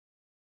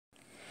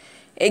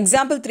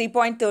Example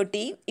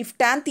 3.30, if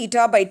tan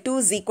theta by 2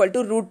 is equal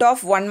to root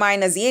of 1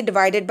 minus a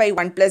divided by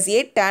 1 plus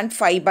a tan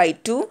phi by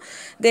 2,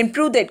 then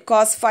prove that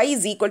cos phi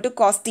is equal to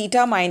cos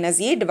theta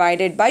minus a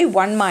divided by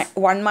 1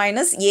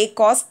 minus a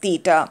cos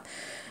theta.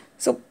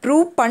 So,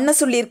 prove பண்ண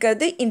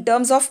சொல்லியிருக்கிறது in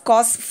terms of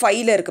cos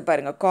phiல இருக்கு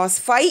பாருங்க. Cos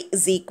phi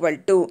is equal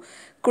to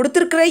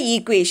கொடுத்திருக்கிற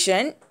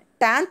equation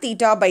tan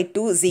theta by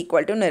 2 is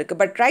equal to இருக்கு.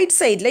 But right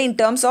sideல in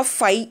terms of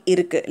phi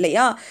இருக்கு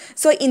இல்லையா?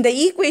 So, இந்த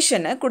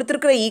equation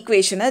கொடுத்திருக்கிற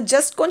equation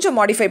just கொஞ்சம்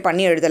modify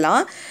பண்ணி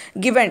எழுதலாம்.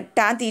 Given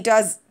tan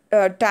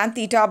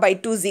theta by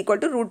 2 is equal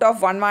to root of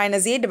 1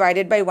 minus a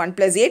divided by 1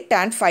 plus a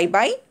tan phi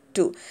by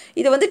 2.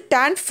 இது வந்து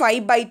tan phi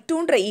by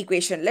 2 ன்ற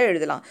equationல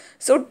எழுதலாம்.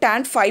 So,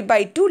 tan phi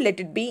by 2 let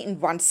it be in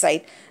one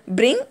side.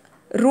 Bring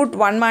root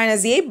 1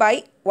 minus a by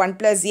 1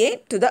 plus a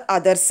to the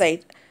other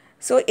side.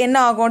 So, என்ன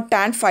ஆகும்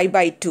tan phi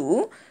by 2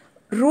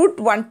 root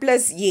 1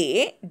 plus a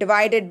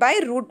divided by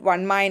root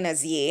 1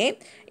 minus a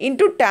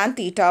into tan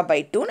theta by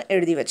 2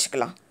 எழுதி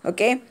வச்சுக்கலாம்.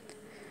 Okay.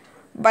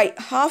 By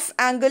half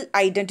angle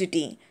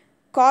identity,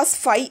 cos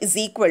phi is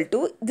equal to,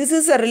 this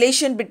is a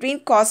relation between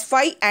cos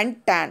phi and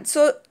tan.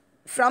 So,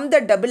 from the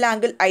double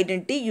angle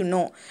identity, you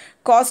know,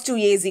 cos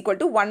 2a is equal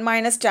to 1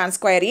 minus tan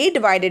square a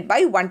divided by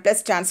 1 plus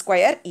tan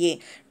square a.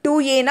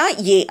 2a na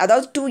a,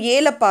 அதாவது 2a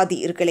ல பாதி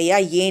இருக்குலையா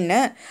a னு,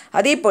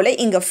 அதே போல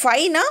இங்க phi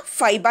na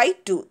phi by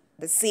 2.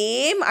 The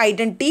same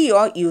identity you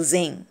are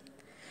using.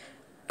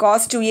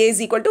 Cos 2a is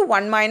equal to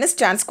 1 minus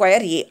tan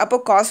square a. அப்போ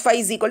cos phi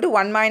is equal to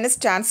 1 minus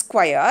tan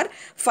square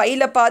phi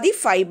ல பாதி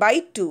phi by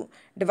 2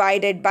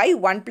 divided by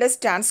 1 plus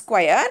tan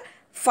square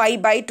phi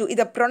by 2.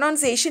 இத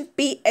pronunciation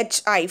phi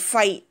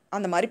phi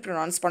அந்த மாதிரி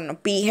pronounce பண்ணணும்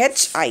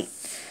phi.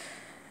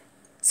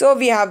 So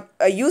we have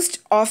used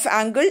off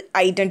angle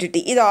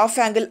identity. இது off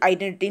angle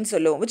identity ன்னு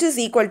சொல்லுவோம், which is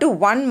equal to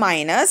 1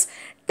 minus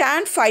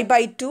tan phi by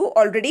 2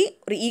 already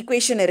ஒரு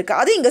equation இருக்கு,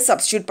 அது இங்க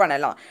substitute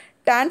பண்ணலாம்.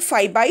 Tan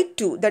phi by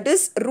 2, that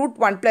is root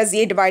 1 plus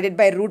a divided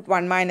by root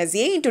 1 minus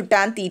a into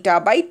tan theta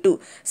by 2.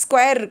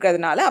 Square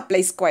இருக்கிறதுனால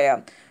apply square.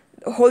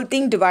 Whole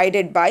thing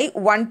divided by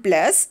 1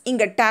 plus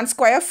இங்க tan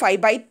square phi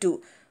by 2.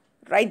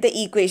 Write the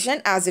equation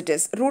as it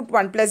is. Root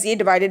 1 plus a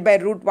divided by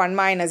root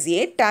 1 minus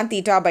a tan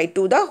theta by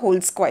 2 the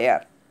whole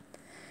square.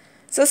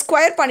 So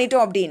square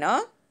பண்ணிட்டோம் அப்படின்னா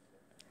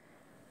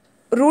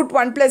root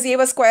 1 plus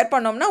a square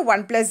பண்ணோம்னா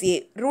 1 plus a.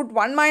 root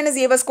 1 minus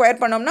a square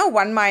பண்ணோம்னா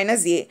 1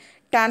 minus a.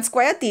 tan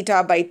square theta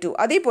by 2.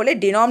 அதே போல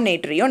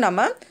denominatorையும்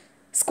நம்ம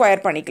square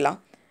பண்ணிக்கலாம்.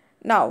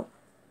 Now,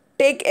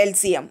 take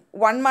LCM.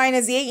 1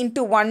 minus a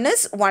into 1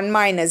 is 1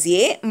 minus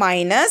a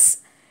minus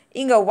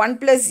இங்க 1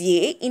 plus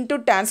a into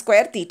tan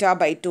square theta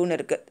by 2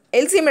 இருக்கு.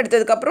 LCM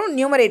எடுத்ததுக்கு அப்புறம்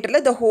numeratorல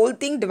the whole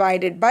thing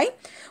divided by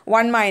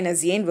 1 minus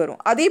a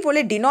வரும். அதே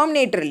போல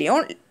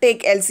denominatorலயும்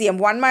take LCM.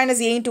 1 minus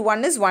a into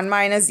 1 is 1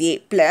 minus a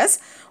plus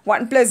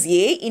 1 plus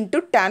a into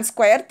tan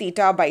square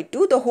theta by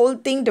 2, the whole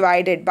thing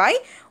divided by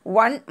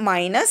 1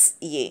 minus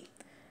a.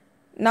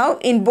 Now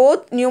in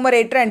both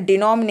numerator and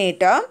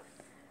denominator,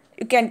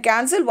 you can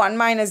cancel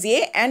 1 minus a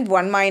and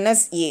 1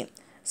 minus a.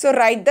 So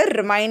write the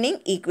remaining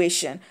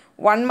equation.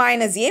 1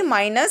 minus a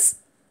minus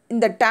in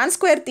the tan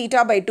square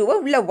theta by 2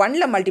 உள்ள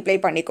 1 ல multiply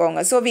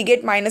பண்ணிக்கோங்க. So we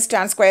get minus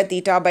tan square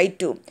theta by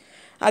 2.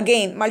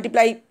 Again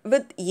multiply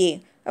with a.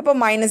 அப்போ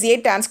minus a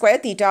tan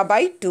square theta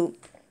by 2.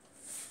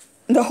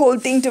 The whole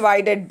thing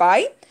divided by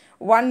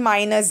 1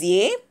 minus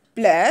a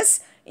plus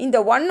இந்த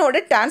 1 ஓட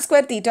tan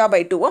square theta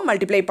by 2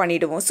 multiply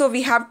பண்ணிடுவோம். So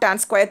we have tan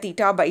square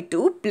theta by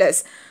 2 plus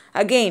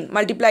again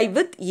multiply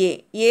with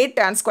a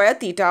tan square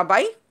theta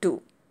by 2.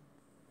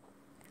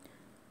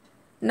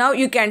 Now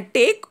you can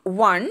take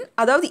 1,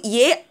 அதாவது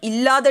a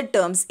இல்லாத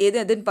terms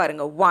எதுன்னு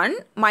பாருங்க. 1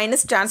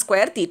 minus tan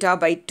square theta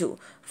by 2.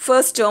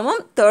 First termum,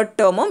 third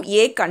termum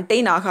a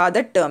contain ஆகாத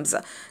terms.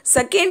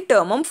 Second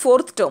termum,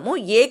 fourth termum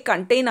a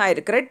contain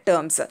ஆயிருக்கிற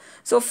terms.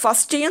 So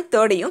firstையும்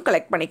thirdையும்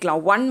collect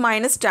பண்ணிக்கலாம். 1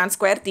 minus tan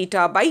square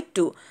theta by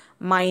 2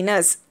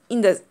 minus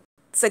இந்த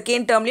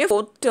second termலையும்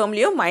fourth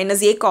termலையும்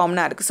minus a common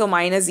இருக்கு. So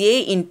minus a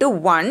into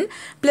 1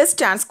 plus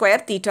tan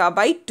square theta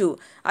by 2.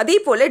 அதே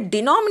போல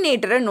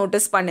denominator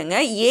notice பண்ணுங்க.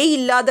 a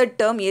இல்லாத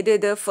term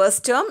எது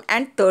first term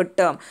and third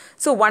term.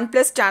 So 1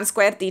 plus tan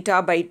square theta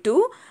by 2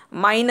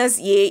 minus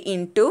a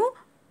into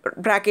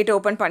bracket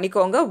open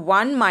பண்ணிக்கோங்க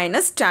 1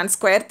 minus tan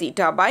square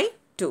theta by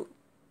 2.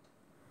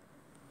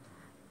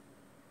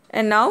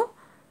 And now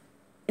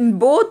in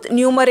both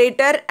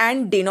numerator and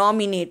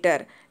denominator,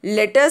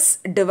 let us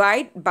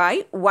divide by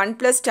 1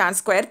 plus tan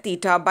square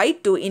theta by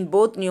 2 in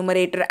both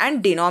numerator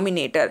and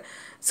denominator.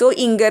 So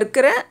இங்க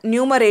இருக்கிற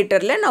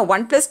numeratorல நான்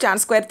 1 plus tan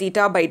square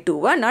theta by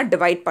 2 நான்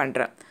divide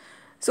பண்றேன்.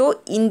 So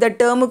இந்த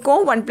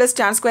termக்கும் 1 plus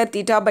tan square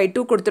theta by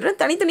 2 கொடுத்துடுறேன்,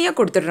 தனித்தனியாக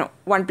கொடுத்துடுறோம்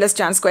 1 plus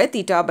tan square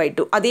theta by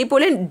 2. அதே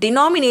போல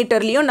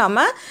denominatorலையும்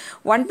நம்ம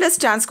 1 plus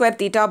tan square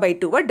theta by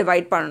 2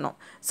 divide பண்ணணும்.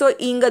 So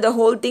இங்க the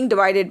whole thing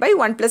divided by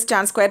 1 plus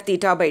tan square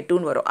theta by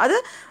 2 வரும். அது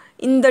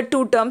இந்த 2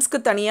 termsக்கு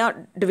தனியா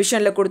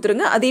divisionல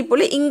கொடுத்துருங்க. அதே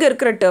போல இங்க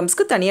இருக்கிற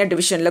termsக்கு தனியா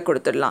divisionல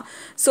கொடுத்துடலாம்.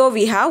 So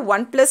we have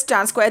 1 plus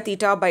tan square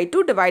theta by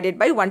 2 divided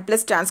by 1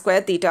 plus tan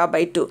square theta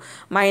by 2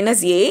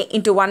 minus a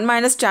into 1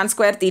 minus tan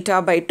square theta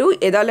by 2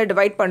 எதால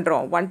divide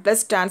பண்றோம் 1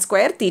 plus tan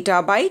square theta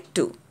by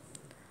 2.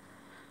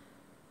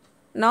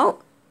 Now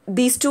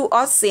these two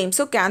are same,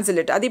 so cancel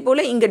it. அதே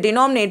போல இங்க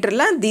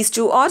denominatorல these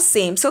two are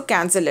same, so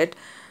cancel it.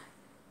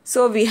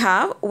 So we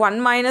have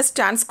 1 minus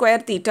tan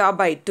square theta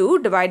by 2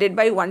 divided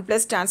by 1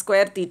 plus tan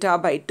square theta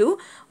by 2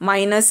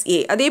 minus a.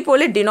 அதே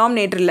போல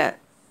denominatorல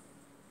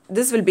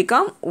this will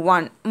become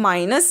 1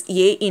 minus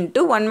a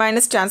into 1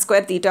 minus tan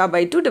square theta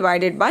by 2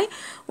 divided by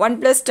 1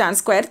 plus tan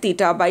square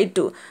theta by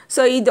 2.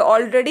 So இது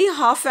already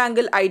half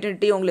angle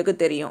identity உங்களுக்கு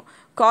தெரியும்.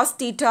 Cos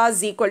theta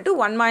is equal to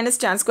 1 minus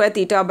tan square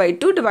theta by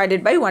 2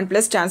 divided by 1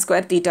 plus tan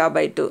square theta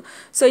by 2.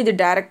 So இது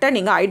directா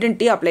நீங்க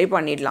identity apply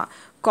பண்ணிடலாம்.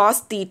 Cos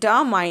theta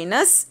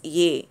minus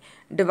a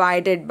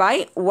divided by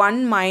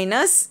 1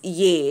 minus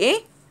a.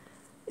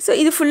 So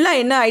இது full-ஆ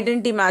என்ன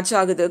identity match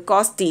ஆகுது?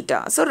 Cos theta.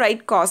 So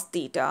write cos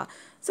theta.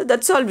 So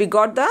that's all, we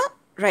got the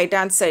right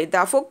hand side.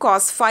 Therefore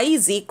cos phi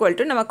is equal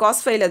to நம்ம cos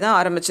phi ல தான்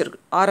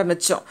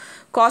ஆரம்பிச்சோம்.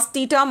 Cos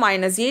theta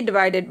minus a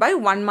divided by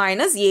 1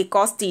 minus a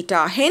cos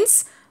theta. Hence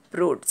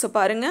proved. So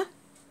பாருங்க,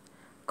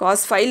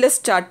 cos phi ல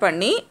start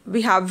பண்ணி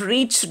we have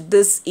reached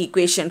this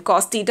equation.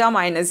 Cos theta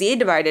minus a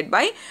divided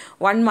by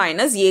 1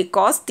 minus a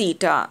cos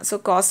theta. So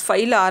cos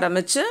phi ல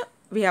ஆரம்பிச்சு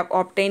we have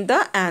obtained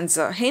the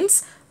answer. Hence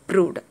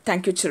proved.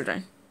 Thank you children.